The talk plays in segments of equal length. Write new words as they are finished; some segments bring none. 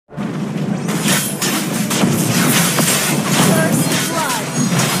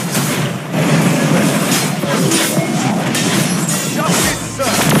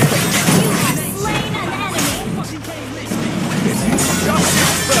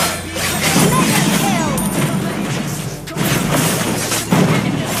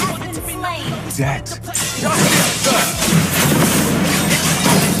Odette.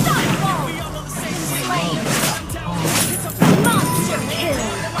 Monster kill!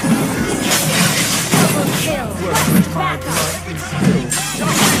 Double kill!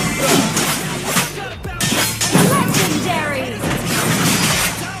 Legendary!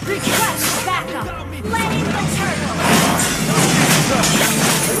 Request backup! Letting the turtle!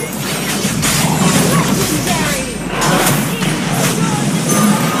 Legendary!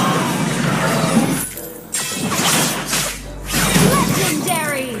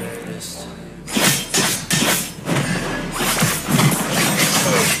 Legendary!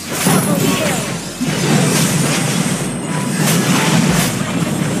 Double kill!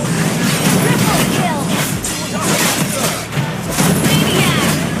 Triple kill! Maniac!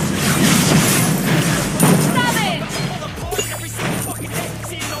 Savage!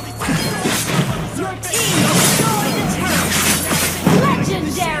 Your team destroyed the turret!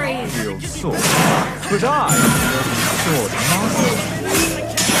 Legendary! Real sword. But I am the sword master.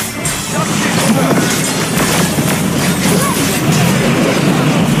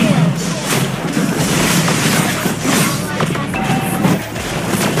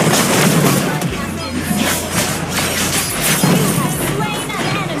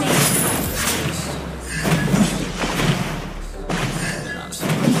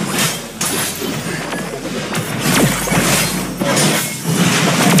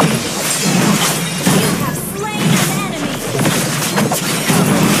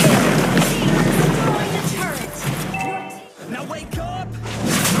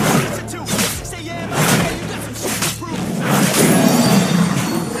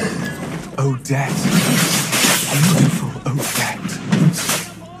 Odette. Beautiful Odette.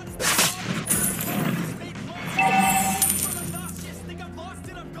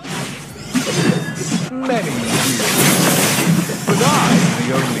 Many years, but I'm the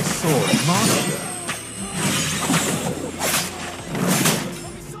only sword master.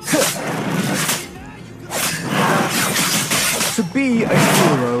 To be a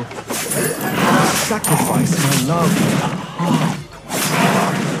hero, sacrifice my love.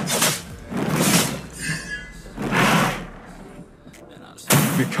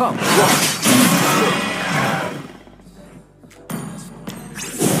 Become one.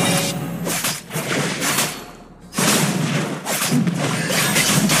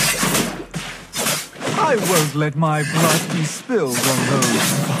 I won't let my blood be spilled on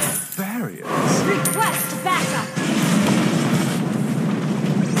those barbarians. Request backup!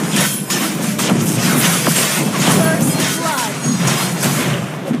 First blood!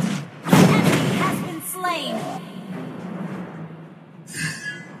 An enemy has been slain!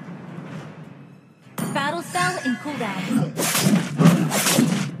 Battle spell in cooldown.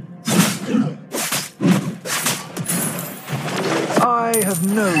 I have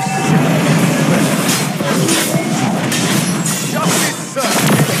no sin. Justice, sir!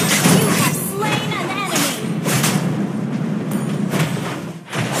 You have slain an enemy!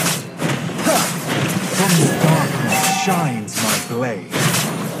 From the darkness shines my blade.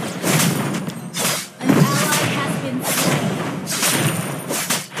 An ally has been slain.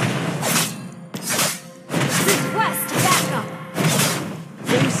 Request backup!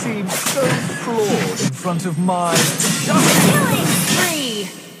 They seem so flawed in front of my Killing spree!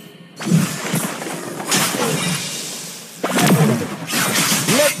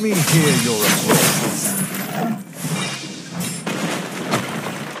 Let me hear your applause.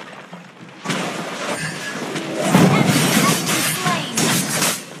 Enemy has been slain!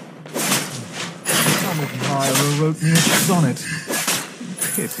 Some admirer wrote me a sonnet.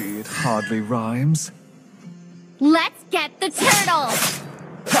 Pity it hardly rhymes. Let's get the turtle!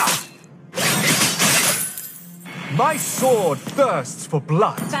 Ha! My sword thirsts for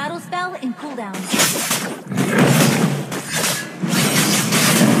blood. Battle spell in cooldown.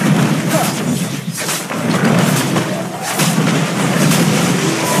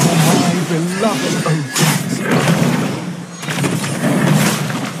 My beloved Odette.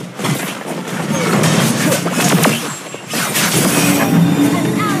 An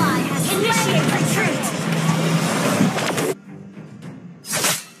ally has initiated retreat!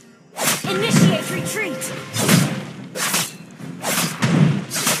 Initiate retreat!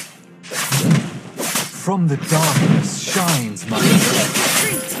 From the darkness shines my Initiate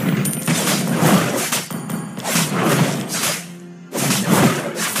retreat!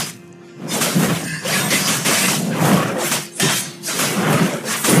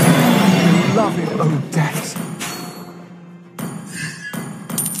 beloved Odette.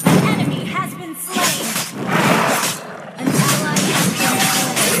 An enemy has been slain! An ally has been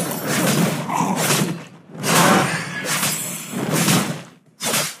slain!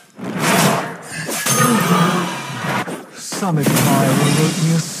 charming fire wrote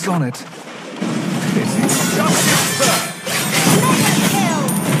me a sonnet. Pity. Justice, sir! Mega kill!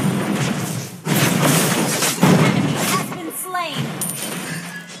 Enemy has been slain.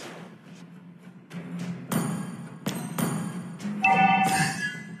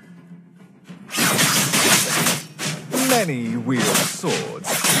 Many wield swords,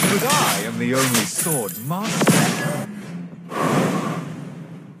 but I am the only sword master.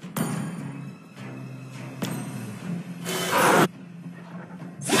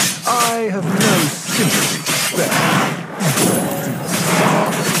 I have no sympathy to spare.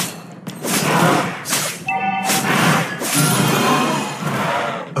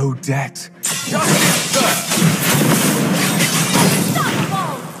 Odette. Justice, sir!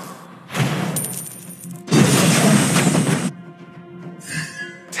 Unstoppable!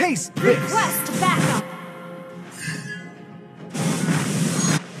 Taste this! Request backup!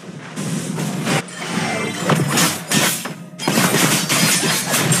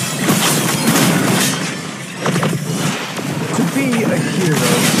 To be a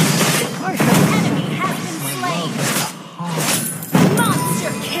hero, I have Enemy has been slain!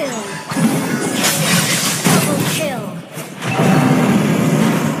 Monster kill! Double kill!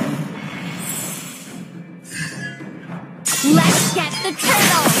 Let's get the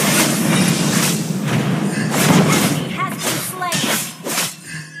turtle! Enemy has been slain!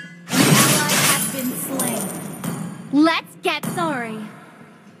 An ally has been slain. Let's get sorry!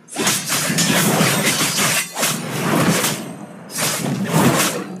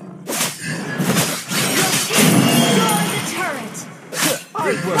 I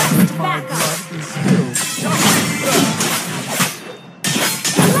will let my blood be spilled.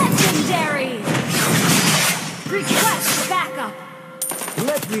 Legendary! Request backup!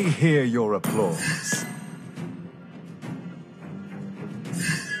 Let me hear your applause.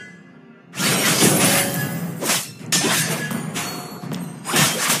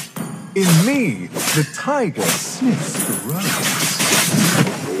 In me, the tiger sniffs the rose.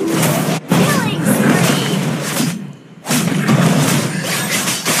 Killing spree!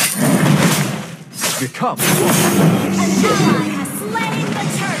 Become An ally has slain the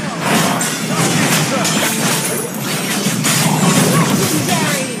turtle!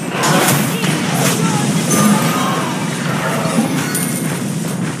 Legendary!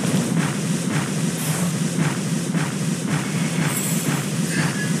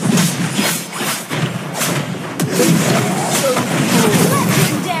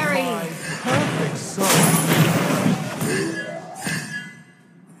 Legendary! perfect soul.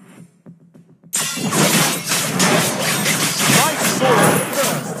 My sword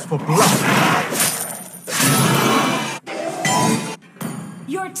thirsts for blood.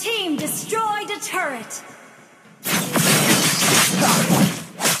 Your team destroyed a turret!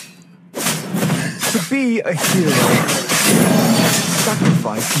 To be a hero,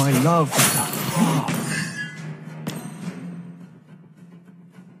 sacrifice my love to half.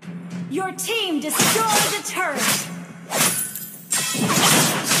 Your team destroyed a turret!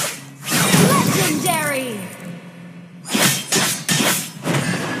 Legendary!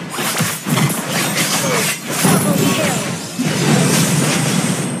 Double kill!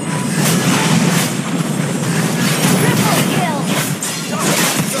 Triple kill!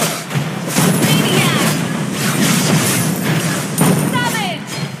 Maniac!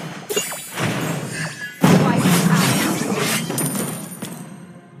 Savage! Wipe out!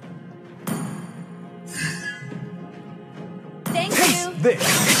 Thank you! This.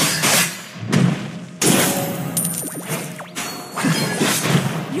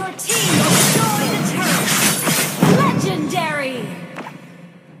 Your team destroyed a turret! Legendary!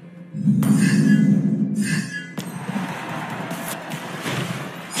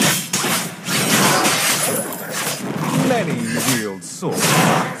 Many wield swords,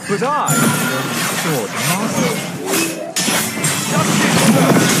 but I am the only sword master. Justice,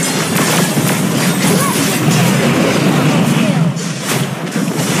 sir!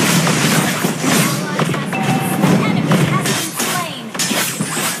 Enemy has been slain!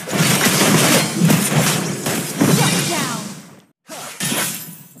 Shut down!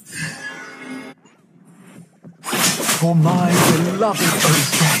 For my beloved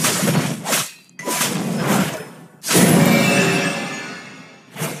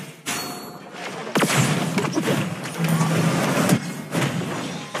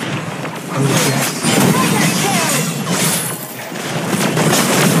Odette.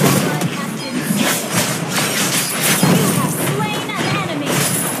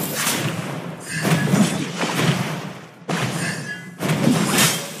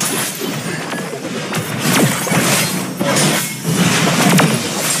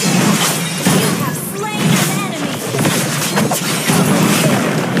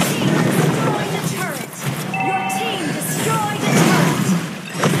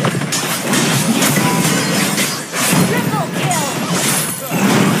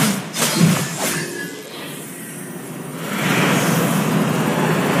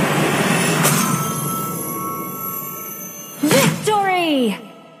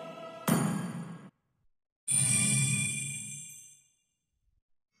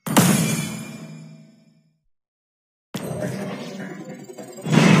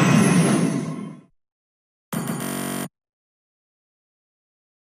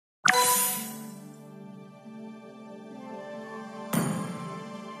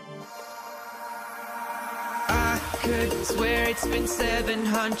 could swear it's been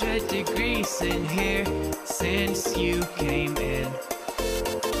 700 degrees in here since you came in.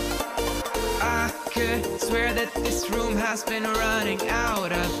 I could swear that this room has been running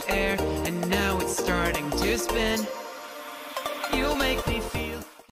out of air, and now it's starting to spin. You make me feel